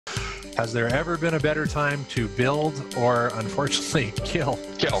Has there ever been a better time to build or, unfortunately, kill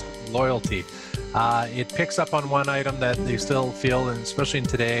loyalty? It picks up on one item that they still feel, and especially in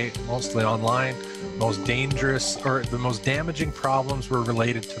today, mostly online, most dangerous or the most damaging problems were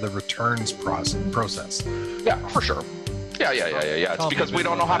related to the returns process. Yeah, for sure. Yeah. It's because we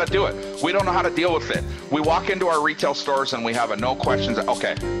don't know how to do it. We don't know how to deal with it. We walk into our retail stores and we have a no questions.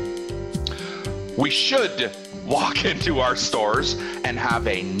 Okay. We should walk into our stores and have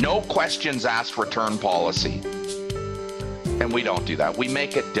a no questions asked return policy. And we don't do that. We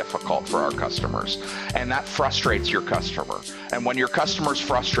make it difficult for our customers. And that frustrates your customer. And when your customer's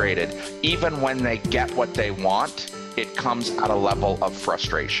frustrated, even when they get what they want, it comes at a level of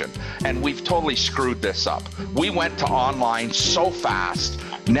frustration. And we've totally screwed this up. We went to online so fast,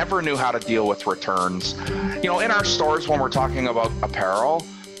 never knew how to deal with returns. You know, in our stores, when we're talking about apparel,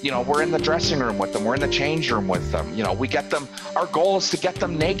 you know, we're in the dressing room with them. We're in the change room with them. You know, we get them, our goal is to get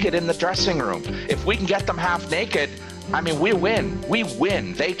them naked in the dressing room. If we can get them half naked, I mean, we win. We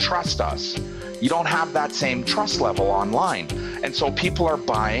win. They trust us. You don't have that same trust level online. And so people are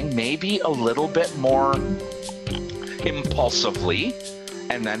buying maybe a little bit more impulsively,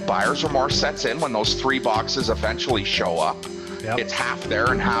 and then buyer's remorse sets in when those 3 boxes eventually show up. Yep. It's half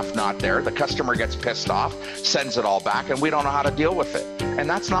there and half not there. The customer gets pissed off, sends it all back, and we don't know how to deal with it. And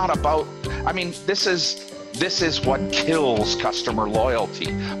that's not about, I mean, this is what kills customer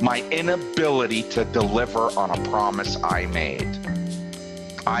loyalty. My inability to deliver on a promise I made.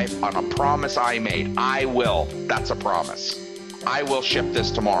 On a promise I made. I will. That's a promise. I will ship this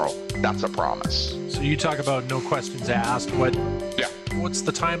tomorrow. That's a promise. So you talk about no questions asked. What's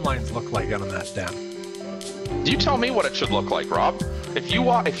the timelines look like on that, Dan? You tell me what it should look like, Rob. If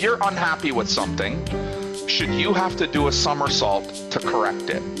you're unhappy with something, should you have to do a somersault to correct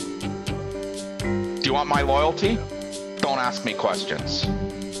it? Do you want my loyalty? Don't ask me questions.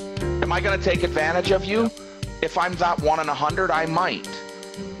 Am I going to take advantage of you? If I'm that 1 in 100, I might.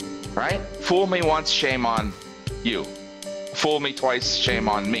 Right? Fool me once, shame on you. Fool me twice, shame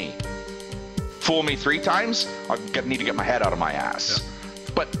on me. Fool me 3 times, I need to get my head out of my ass.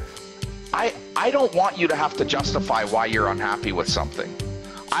 Yeah. But I don't want you to have to justify why you're unhappy with something.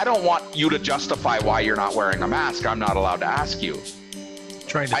 I don't want you to justify why you're not wearing a mask. I'm not allowed to ask you.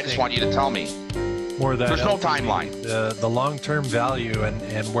 I just want you to tell me. More that there's no timeline. The long-term value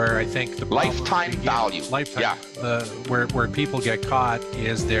and where I think the lifetime value. Lifetime. Yeah. Where people get caught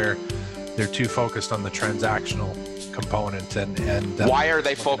is they're too focused on the transactional component and why are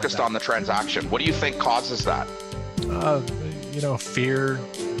they focused on the transaction? What do you think causes that?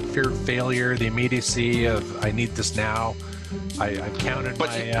 Fear of failure, the immediacy of I need this now. I've counted my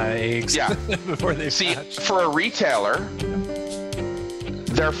eggs before they hatch. For a retailer,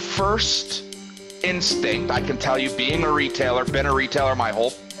 their first instinct, I can tell you, being a retailer, been a retailer my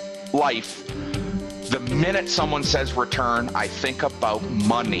whole life, the minute someone says return, I think about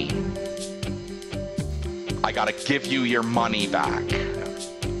money. I got to give you your money back.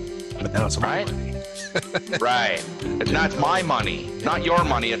 But now it's my money. Right. It's my money, not your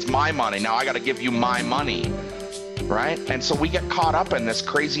money. It's my money. Now I got to give you my money. Right? And so we get caught up in this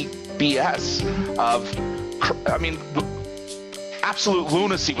crazy BS of, absolute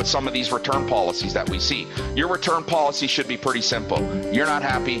lunacy with some of these return policies that we see. Your return policy should be pretty simple. You're not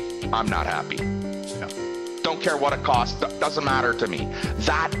happy, I'm not happy. Yeah. Don't care what it costs, doesn't matter to me.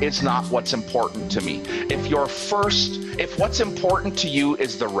 That is not what's important to me. If what's important to you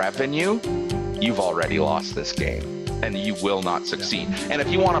is the revenue, you've already lost this game and you will not succeed. Yeah. And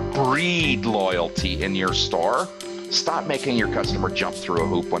if you want to breed loyalty in your store, stop making your customer jump through a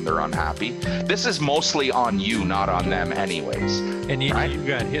hoop when they're unhappy. This is mostly on you, not on them anyways. And you've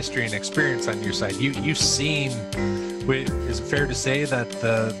got history and experience on your side. You've seen, is it fair to say that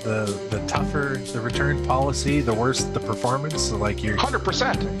the tougher the return policy, the worse the performance? Like you're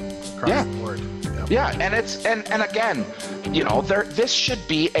 100%. Across the board. Yeah, and again, this should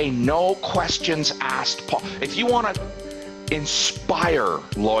be a no questions asked. If you want to inspire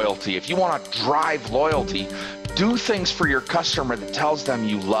loyalty, if you want to drive loyalty, do things for your customer that tells them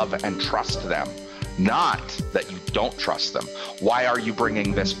you love and trust them, not that you don't trust them. Why are you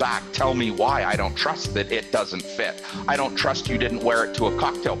bringing this back? Tell me why. I don't trust that it doesn't fit. I don't trust you didn't wear it to a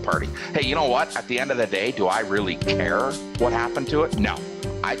cocktail party. Hey, you know what? At the end of the day, do I really care what happened to it? No.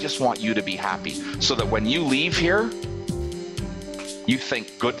 I just want you to be happy so that when you leave here, you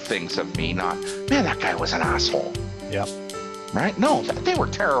think good things of me, not, man, that guy was an asshole. Yep. Right? No, they were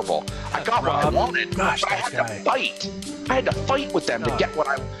terrible. I got what I wanted, but I had to fight. I had to fight with them to get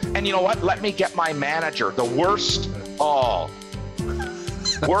what and you know what? Let me get my manager, the worst 4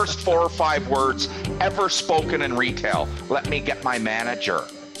 or 5 words ever spoken in retail. Let me get my manager.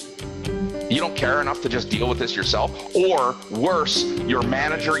 You don't care enough to just deal with this yourself? Or worse, your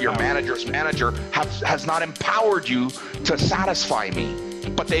manager's manager has not empowered you to satisfy me,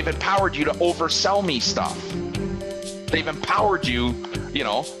 but they've empowered you to oversell me stuff. They've empowered you,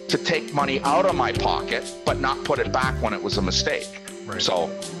 to take money out of my pocket, but not put it back when it was a mistake. Right. So,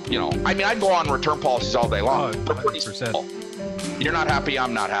 I'd go on return policies all day long. Oh, They're pretty simple. You're not happy,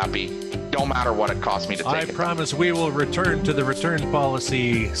 I'm not happy. Don't matter what it costs me to take it. I promise we will return to the return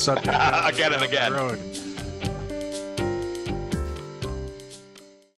policy subject again and again. Road.